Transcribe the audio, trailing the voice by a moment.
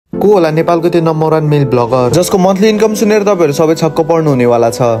को होला नेपालको त्यो नम्बर 1 मेल ब्लगर जसको मन्थली इन्कम सुनेर तपाईहरु सबै छक्क पर्नु हुनेवाला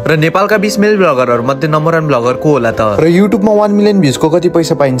छ। र नेपालका 20 मेल ब्लगरहरु मध्ये नम्बर 1 ब्लगर को होला त? र युट्युबमा 1 मिलियन भ्युज को कति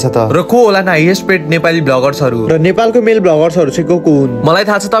पैसा पाइन्छ त? र को होला हाईएस्ट पेड नेपाली ब्लगर्सहरु? र नेपालको मेल ब्लगर्सहरु चाहिँ को हुन्? मलाई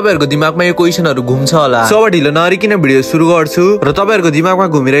थाहा छ तपाईहरुको दिमागमा यो क्वेशनहरु घुम्छ होला। सो अब ढिलो नरिकिन भिडियो सुरु गर्छु र तपाईहरुको दिमागमा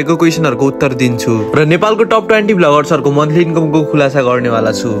घुमिरहेको क्वेशनहरुको उत्तर दिन्छु र नेपालको टप 20 ब्लगर्सहरुको मन्थली इन्कमको खुलासा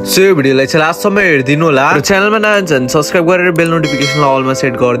गर्नेवाला छु। सो यो भिडियोलाई चाहिँ लास्टसम्म हेर्दिनु होला र च्यानलमा नयाँ छन् सब्स्क्राइब गरेर बेल नोटिफिकेसनलाई अलमा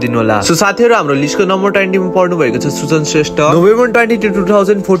सेट गरिदिनु होला। सो साथीहरु हाम्रो लिस्टको नम्बर 20 मा पर्नु भएको छ सुजन श्रेष्ठ। नोभेम्बर 22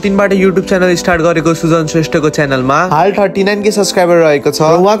 2014 बाट युट्युब च्यानल स्टार्ट गरेको सुजन श्रेष्ठको च्यानलमा हाल 39 के सब्स्क्राइबर रहेको छ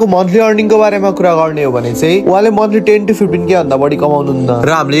र उहाँको मन्थली अर्निङको बारेमा कुरा गर्ने हो भने चाहिँ उहाँले मन्थली 10 to 15 के भन्दा बढी कमाउनुहुन्न र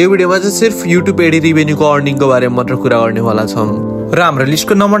हामीले यो भिडियोमा चाहिँ सिर्फ युट्युब एडी रिभेन्यूको अर्निङको बारेमा मात्र कुरा गर्नेवाला छौं। र हाम्रो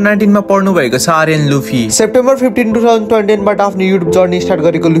लिस्टको नम्बर 19 मा पर्नु भएको छ आर्यन लुफी। सेप्टेम्बर 15 2021 बाट आफ्नो युट्युब जर्नी स्टार्ट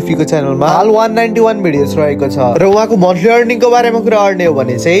गरेको लुफीको च्यानलमा हाल 191 भिडियोज रहेको छ र उहाँको मन्थली अर्निङको बारेमा कुरा गर्ने हो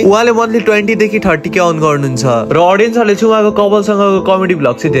भने चाहिँ उहाँले मन्थली 20 देखि 30 के अर्न गर्नुहुन्छ र ऑडियन्सहरुले चाहिँ उहाँको कपलसँगको कमेडी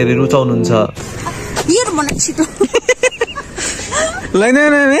भ्लग चाहिँ धेरै रुचाउनुहुन्छ। यो मलाई छिटो लाइन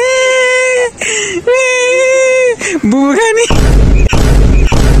बुखानी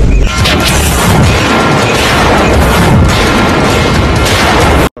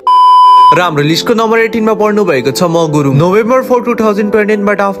र हाम्रो लिस्टको नम्बर 18 मा पर्नु भएको छ म गुरुङ। नोभेम्बर 4 2021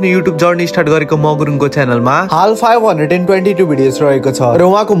 बाट आफ्नो युट्युब जर्नी स्टार्ट गरेको म गुरुङको च्यानलमा हाल 522 भिडियोज रहेको छ र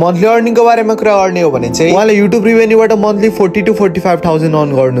उहाँको मन्थली अर्निङको बारेमा कुरा गर्ने हो भने चाहिँ उहाँले युट्युब रिभेन्यूबाट मन्थली 40 to 45,000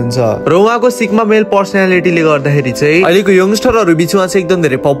 अर्न गर्नुहुन्छ र उहाँको सिग्मा मेल पर्सनालिटीले गर्दाखेरि चाहिँ अहिलेको यंगस्टरहरु बीचमा चाहिँ एकदम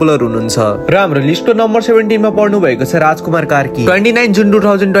धेरै पपुलर हुनुहुन्छ। र हाम्रो लिस्टको नम्बर 17 मा पर्नु भएको छ राजकुमार कार्की। 29 जुन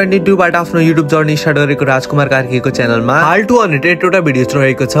 2022 बाट आफ्नो युट्युब जर्नी स्टार्ट गरेको राजकुमार कार्कीको च्यानलमा हाल 208 वटा भिडियोज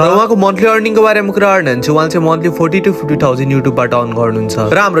रहेको छ र उहाँको मन्थली अर्निङको बारेमा कुरा गर्ने हो भने उहाँले चाहिँ मन्थली 40 to 50,000 युट्युबबाट अर्न गर्नुहुन्छ।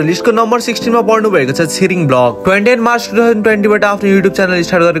 र हाम्रो लिस्टको नम्बर 16 मा पर्नु भएको छ छिरिङ ब्लग। 28 मार्च 2020 बाट आफ्नो युट्युब च्यानल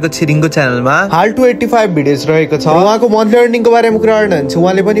स्टार्ट गरेको छिरिङको च्यानलमा हाल 285 भिडियोज रहेको छ। उहाँको मन्थली अर्निङको बारेमा कुरा गर्ने हो भने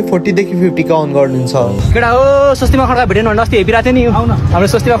उहाँले पनि 40 देखि 50 का अर्न गर्नुहुन्छ। केडा हो स्वस्तिमा खड्का भिडियो भन्दा अस्ति हेपिरा थियो नि हाम्रो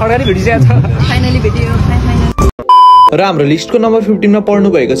स्वस्तिमा खड्का नि भिडियो छ फाइनली भिडियो र हाम्रो लिस्टको नम्बर 15 मा पर्नु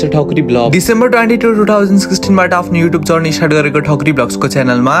भएको छ ठकुरी ब्लग। डिसेम्बर 22 2016 बाट आफ्नो युट्युब जर्नी स्टार्ट गरेको ठकुरी ब्लग्सको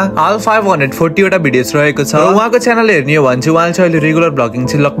च्यानलमा हाल 540 वटा भिडियोज रहेको छ र उहाँको च्यानल हेर्ने हो भने चाहिँ उहाँले चाहिँ अहिले रेगुलर ब्लगिङ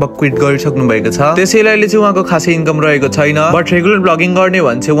चाहिँ लगभग क्विट गरिसक्नु भएको छ। त्यसैले अहिले चाहिँ उहाँको खासै इन्कम रहेको छैन बट रेगुलर ब्लगिङ गर्ने हो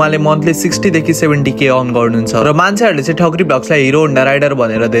भने चाहिँ उहाँले मन्थली 60 देखि 70 के अर्न गर्नुहुन्छ र मान्छेहरूले चाहिँ ठकुरी ब्लग्सलाई हिरो होन्डा राइडर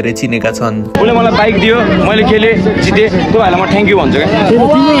भनेर धेरै चिनेका छन्। उले मलाई बाइक दियो मैले खेले जिते त्यसलाई म थ्यांक यू भन्छु के तिम्रो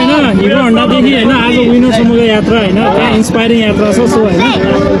हैन हिरो होन्डा देखि हैन आज विनर सम्मको यात्रा हैन इन्स्पायरिङ यात्रा छ। सो हैन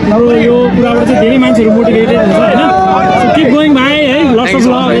तिम्रो यो कुराबाट चाहिँ धेरै मान्छेहरु मोटिभेटेड हुन्छ हैन किप गोइङ भाइ है लट्स अफ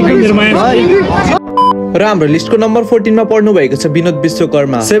लभ एकदम धेरै माया। र हाम्रो लिस्टको नम्बर 14 मा पर्नु भएको छ विनोद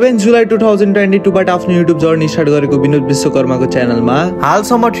विश्वकर्मा। 7 जुलाई 2022 बाट आफ्नो युट्युब जर्नी स्टार्ट गरेको विनोद विश्वकर्माको च्यानलमा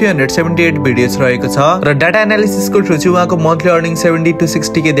हालसम्म 378 भिडियोज रहेको छ र डाटा एनालिसिसको थ्रु चाहिँ उहाँको मन्थली अर्निङ 70 to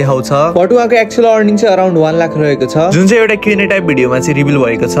 60 के देखाउँछ बट उहाँको एक्चुअल अर्निङ चाहिँ अराउन्ड 1 लाख रहेको छ जुन चाहिँ एउटा Q&A टाइप भिडियोमा चाहिँ रिभिल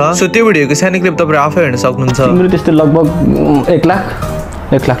भएको छ। सो त्यो भिडियोको सानो क्लिप तपाईहरु आफै हेर्न सक्नुहुन्छ। तिम्रो त्यस्तो लगभग 1 लाख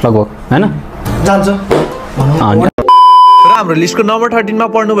लगभग हैन जान्छ। र हाम्रो लिस्टको नम्बर 13 मा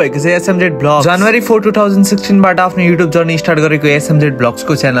पर्नु भएको छ एसएमजेड ब्लग। जनवरी 4 2016 बाट आफ्नो युट्युब जर्नी स्टार्ट गरेको एसएमजेड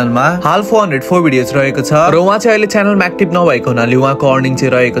ब्लग्सको च्यानलमा हाल 404 भिडियोज रहेको छ र उहाँ चाहिँ अहिले च्यानलमा एक्टिभ नभएको हुनाले उहाँको अर्निङ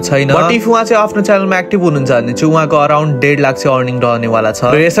चाहिँ रहेको छैन बट इफ उहाँ चाहिँ आफ्नो च्यानलमा एक्टिभ हुनुहुन्छ भने चाहिँ उहाँको अराउन्ड 1.5 लाख चाहिँ अर्निङ रहनेवाला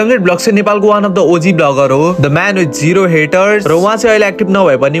छ। र एसएमजेड ब्लग चाहिँ नेपालको one of the OG bagger हो the man with zero haters र उहाँ चाहिँ अहिले एक्टिभ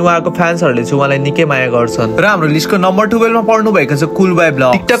नभए पनि उहाँको फ्यान्सहरुले चाहिँ उहाँलाई निकै माया गर्छन्। र हाम्रो लिस्टको नम्बर 12 मा पर्नु भएको छ कुलबोय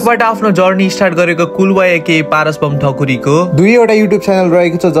ब्लग। टिकटकबाट आफ्नो जर्नी स्टार्ट गरेको कुलबोय के पारस बम ठकुरीको दुईवटा युट्युब च्यानल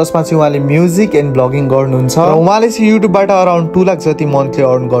रहेको छ जसमा चाहिँ उहाँले म्युजिक एन्ड ब्लगिङ गर्नुहुन्छ र उहाँले चाहिँ युट्युबबाट अराउन्ड 2 लाख जति मन्थली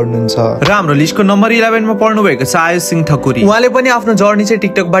अर्न गर्नुहुन्छ। र हाम्रो लिस्टको नम्बर 11 मा पर्नु भएको छ आयुष सिंह ठकुरी। उहाँले पनि आफ्नो जर्नी चाहिँ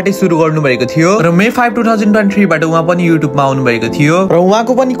टिकटकबाटै सुरु गर्नु भएको थियो र मे 5 2023 बाट उहाँ पनि युट्युबमा आउनु भएको थियो र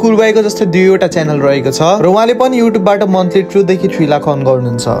उहाँको पनि कुलबोयको जस्तै दुईवटा च्यानल रहेको छ र उहाँले पनि युट्युबबाट मन्थली 2 देखि 3 लाख अर्न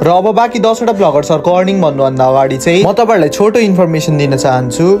गर्नुहुन्छ। र अब बाँकी 10 वटा ब्लगर्सहरुको अर्निङ भन्नुभन्दा अगाडि चाहिँ म तपाईहरुलाई छोटो इन्फर्मेसन दिन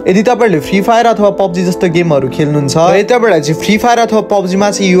चाहन्छु। यदि तपाईहरुले फ्री फायर अथवा पबजी जस्तो गेमहरु खेल्नुहुन्छ र यदि तपाईहरुलाई चाहिँ फ्री फायर अथवा पबजी मा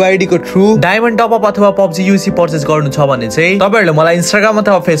चाहिँ युआईडी को थ्रु डायमन्ड टप अप अथवा पबजी यूसी पर्चेस गर्नु छ भने चाहिँ तपाईहरुले मलाई इन्स्टाग्राम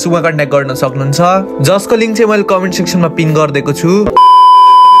अथवा फेसबुकमा कन्ट्याक्ट गर्न सक्नुहुन्छ जसको लिंक चाहिँ मैले कमेन्ट सेक्सनमा पिन गरिदिएको छु।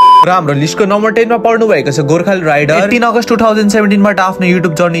 र हाम्रो लिस्टको नम्बर 10 मा पर्नु भएको छ गोर्खाली राइडर। 18 अगस्त 2017 बाट आफ्नो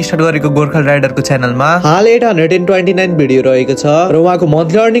युट्युब जर्नी स्टार्ट गरेको गोर्खाली राइडरको च्यानलमा हाल 829 भिडियो रहेको छ र उहाँको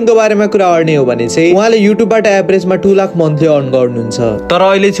मन्थली अर्निङको बारेमा कुरा गर्ने हो भने चाहिँ उहाँले युट्युबबाट एभरेजमा 2 लाख मन्थली अर्न गर्नुहुन्छ। तर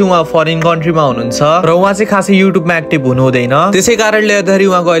अहिले चाहिँ उहाँ फरेन कन्ट्रीमा हुनुहुन्छ र उहाँ चाहिँ खासै युट्युबमा एक्टिभ हुनु हुँदैन त्यसै कारणले गर्दाखेरि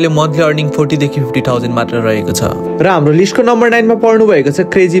उहाँको अहिले मन्थली अर्निङ 40 देखि 50,000 मात्र रहेको छ। र हाम्रो लिस्टको नम्बर 9 मा पर्नु भएको छ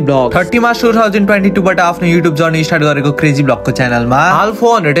क्रेजी ब्लग। 30 मार्च 2022 बाट आफ्नो युट्युब जर्नी स्टार्ट गरेको क्रेजी ब्लगको च्यानलमा हाल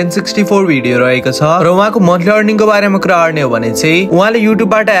 400 2064 भिडियो रहेको छ र उहाँको मन्थली अर्निङको बारेमा कुरा गर्ने हो भने चाहिँ उहाँले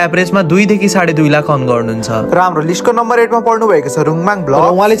युट्युबबाट एभरेजमा 2 देखि 2.5 लाख अर्न गर्नुहुन्छ र हाम्रो लिस्टको नम्बर 8 मा पर्नु भएको छ रुङमाङ ब्लग र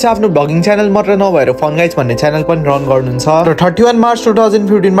उहाँले चाहिँ आफ्नो ब्लगिङ च्यानल मात्र नभएर फन गाइज भन्ने च्यानल पनि रन गर्नुहुन्छ र 31 मार्च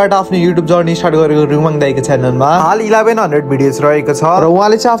 2015 बाट आफ्नो युट्युब जर्नी स्टार्ट गरेको रुङमाङ दाइको च्यानलमा हाल 1100 भिडियोज रहेको छ र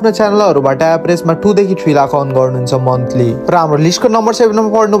उहाँले चाहिँ आफ्नो च्यानलहरुबाट एभरेजमा 2 देखि 3 लाख अर्न गर्नुहुन्छ मन्थली र हाम्रो लिस्टको नम्बर 7 मा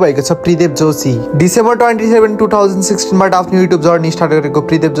पर्नु भएको छ प्रिदेव जोशी डिसेम्बर 27 2016 बाट आफ्नो युट्युब जर्नी स्टार्ट गरेको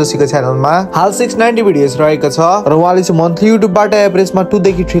प्रिदेव जोशीको च्यानलमा हाल 690 भिडियोज रहेको छ र उहाँले चाहिँ मन्थली युट्युबबाट एभरेजमा 2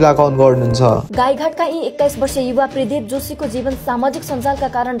 देखि 3 लाख अर्न गर्नुहुन्छ गाईघाटका यी 21 वर्षीय युवा प्रिदेव जोशीको जीवन सामाजिक सञ्जालका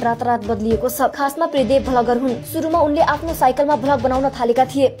कारण रातारात बदलिएको छ। खासमा प्रिदेव भ्लगर हुन्। सुरुमा उनले आफ्नो साइकलमा भ्लग बनाउन थालेका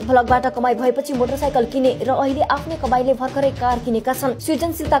थिए। भ्लगबाट कमाई भएपछि मोटरसाइकल किने र अहिले आफ्नै कमाईले भर्खरै कार किनेका छन्।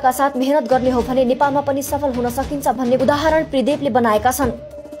 सृजनशीलताका साथ मेहनत गर्ने हो भने नेपालमा पनि सफल हुन सकिन्छ भन्ने उदाहरण प्रिदेवले बनाएका छन्।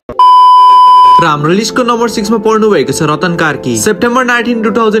 र हाम्रो लिस्टको नम्बर 6 मा पर्नु भएको छ रतन कार्की सेप्टेम्बर 19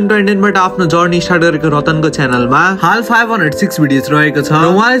 2021 बाट आफ्नो जर्नी स्टार्ट गरेको रतनको च्यानलमा हाल 506 भिडियोज रहेको छ र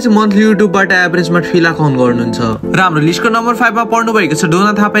उहाँले चाहिँ मन्थली युट्युबबाट एभरेजमा 3 लाख अर्न गर्नुहुन्छ र हाम्रो लिस्टको नम्बर 5 मा पर्नु भएको छ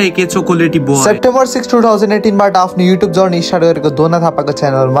डोना Thapa A K chocolatey boy September 6 2018 बाट आफ्नो युट्युब जर्नी स्टार्ट गरेको डोना थापाको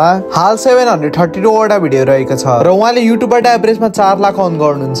च्यानलमा हाल 732 वटा भिडियो रहेको छ र उहाँले युट्युबबाट एभरेजमा 4 लाख अर्न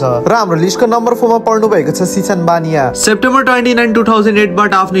गर्नुहुन्छ र हाम्रो लिस्टको नम्बर 4 मा पर्नु भएको छ सिसन बानिया सेप्टेम्बर 29 2008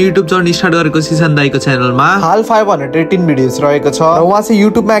 बाट आफ्नो युट्युब जर्नी स्टार्ट गरेको सिसन दाइको च्यानलमा हाल 518 भिडियोज रहेको छ र उहाँ चाहिँ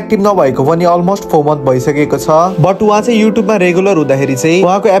युट्युबमा एक्टिभ नभएको पनि अलमोस्ट 4 मन्थ भइसकेको छ बट उहाँ चाहिँ युट्युबमा रेगुलर हुँदाखेरि चाहिँ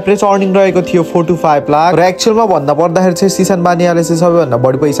उहाँको एभरेज अर्निङ रहेको थियो 4 to 5 लाख र एक्चुअलमा भन्दा पर्दाखेरि चाहिँ सिसन बानियाले चाहिँ सबैभन्दा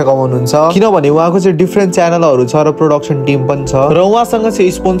बढी पैसा कमाउनुहुन्छ किनभने उहाँको चाहिँ डिफरेन्ट च्यानलहरु छ र प्रोडक्सन टिम पनि छ र उहाँसँग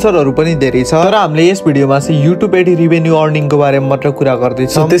चाहिँ स्पोन्सरहरु पनि धेरै छ तर हामीले यस भिडियोमा चाहिँ युट्युब एडी रेभेन्यू अर्निङको बारेमा मात्र कुरा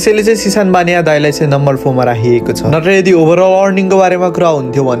गर्दैछौँ त्यसैले चाहिँ सिसन बानिया दाइलाई चाहिँ नम्बर 4 मा राखिएको छ नत्र यदि ओभरअल अर्निङको बारेमा कुरा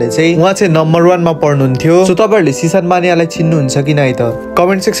हुन्थ्यो भने चाहिँ उहाँ चाहिँ नम्बर 1 मा पर्नुहुन्थ्यो सो तपाईहरुले सिसन बानियालाई चिन्नुहुन्छ कि नै त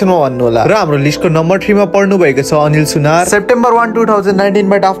कमेन्ट सेक्सनमा भन्नु होला र हाम्रो लिस्टको नम्बर 3 मा पर्नु भएको छ अनिल सुनार सेप्टेम्बर 1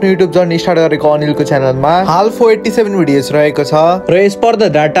 2019 बाट आफ्नो युट्युब जर्नी स्टार्ट गरेको अनिलको च्यानलमा हाल 487 भिडियोज रहेको छ र एज पर द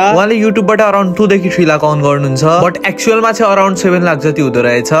डाटा उहाँले युट्युबबाट अराउन्ड 2 देखि 3 लाख अर्न गर्नुहुन्छ बट एक्चुअलमा चाहिँ अराउन्ड 7 लाख जति हुँदो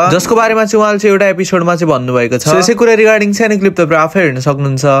रहेछ जसको बारेमा चाहिँ उहाँले चाहिँ एउटा एपिसोडमा चाहिँ भन्नु भएको छ यसै कुरा रिगार्डिङ सानो क्लिप तपाईहरु आफै हेर्न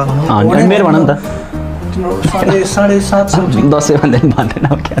सक्नुहुन्छ अनि मेरो भन न त 7.5 10 भन्दा नि भन्दैन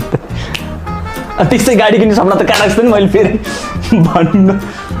अब क्या त्यसै गाडी किन्ने सपना त काटेको छु नि मैले फेरि भन्नु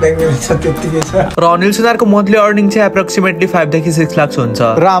र अनिल सुनारको मन्थली अर्निङ चाहिँ एप्रोक्सिमेटली 5 देखि 6 लाख हुन्छ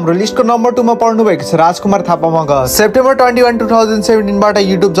र हाम्रो लिस्टको नम्बर 2 मा पर्नु भएको छ राजकुमार थापा मगर सेप्टेम्बर 21 2017 बाट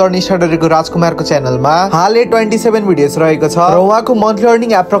युट्युब जर्नी स्टार्ट गरेको राजकुमारको च्यानलमा हाल 27 भिडियोज रहेको छ र उहाँको मन्थली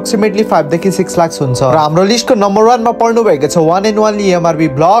अर्निङ एप्रोक्सिमेटली 5 देखि 6 लाख हुन्छ र हाम्रो लिस्टको नम्बर 1 मा पर्नु भएको छ one and only MRB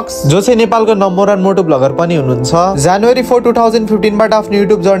blogs जो चाहिँ नेपालको नम्बर 1 मोटो ब्लगर पनि हुनुहुन्छ जनवरी 4 2015 बाट आफ्नो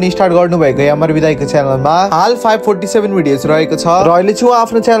युट्युब जर्नी स्टार्ट गर्नुभएको एमआरबी दाइको च्यानलमा हाल 547 भिडियोज रहेको छ र अहिले चाहिँ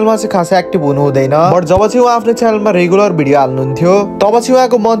आफ्नो च्यानलमा चाहिँ खासै एक्टिभ हुनु हुँदैन बट जब चाहिँ उहाँ आफ्नो च्यानलमा रेगुलर भिडियो हाल्नुहुन्थ्यो तब चाहिँ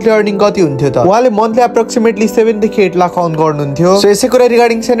उहाँको मन्थली अर्निङ कति हुन्थ्यो त उहाँले मन्थली एप्रोक्सिमेटली 7 देखि 8 लाख अर्न गर्नुहुन्थ्यो सो यसै कुरा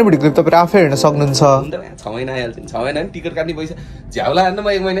रिगार्डिङ सानो भिडियो क्लिप तपाईहरु आफै हेर्न सक्नुहुन्छ 6 महिना आइहाल्छ 6 महिना नि टिकट काट्ने पैसा झ्याउला हान्न म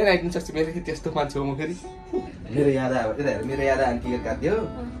 1 महिना नै आइदिन सक्छु मेरो त्यस्तो मान्छे हो म फेरि मेरो याद आयो के त मेरो याद आयो टिकट काट्दियो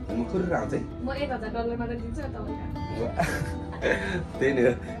म खुर्र आउँछ म $1000 मात्र दिन्छु तपाईलाई त्यही नि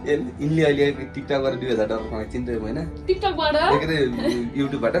इनले अहिले टिकटक गरेर $2000 कमाइ चिन्दै हैन टिकटकबाट एकरे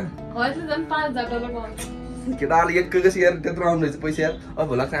युट्युबबाट हजुर झन् $5000 कमाइ केटाले एक कगस यार त्यत्रो आउनु रहेछ पैसा यार अब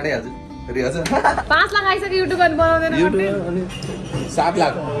भोला काँडै हाल्छु फेरि हजुर 5 लाख आइसक्यो युट्युबर बनाउँदैन युट्युब अनि 7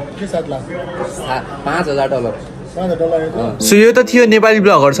 लाख के 7 लाख $5000 सो यो त थियो नेपाली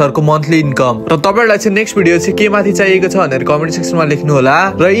ब्लगर्सहरुको मन्थली इन्कम र तपाईहरुलाई चाहिँ नेक्स्ट भिडियो चाहिँ के माथि चाहिएको छ भनेर कमेन्ट सेक्सनमा लेख्नु होला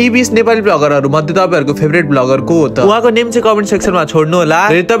र यी 20 नेपाली ब्लगरहरु मध्ये तपाईहरुको फेभरेट ब्लगर को हो त उहाँको नेम चाहिँ कमेन्ट सेक्सनमा छोड्नु होला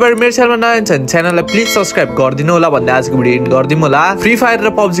र तपाईहरु मेरो च्यानलमा नयाँ छन् च्यानललाई प्लिज सब्स्क्राइब गरिदिनु होला भन्दै आजको भिडियो एन्ड गर्दिम होला फ्री फायर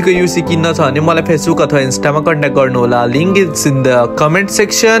र पबजी को यूसी किन्न छ भने मलाई फेसबुक अथवा इन्स्टामा कन्ट्याक्ट गर्नु होला link is in the comment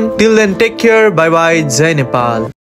section till then take care bye bye Jay Nepal.